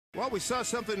Well, we saw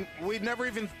something we'd never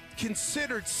even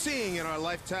considered seeing in our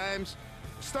lifetimes.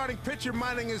 Starting pitcher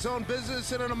minding his own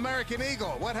business in an American Eagle.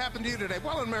 What happened to you today?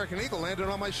 Well, an American Eagle landed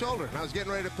on my shoulder, and I was getting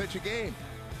ready to pitch a game.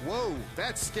 Whoa,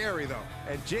 that's scary, though.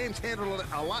 And James handled it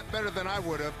a lot better than I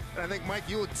would have. And I think, Mike,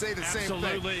 you would say the same thing.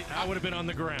 Absolutely. I would have been on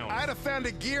the ground. I'd have found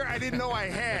a gear I didn't know I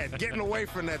had getting away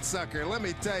from that sucker. Let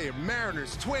me tell you,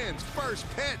 Mariners, Twins, first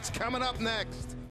pitch coming up next.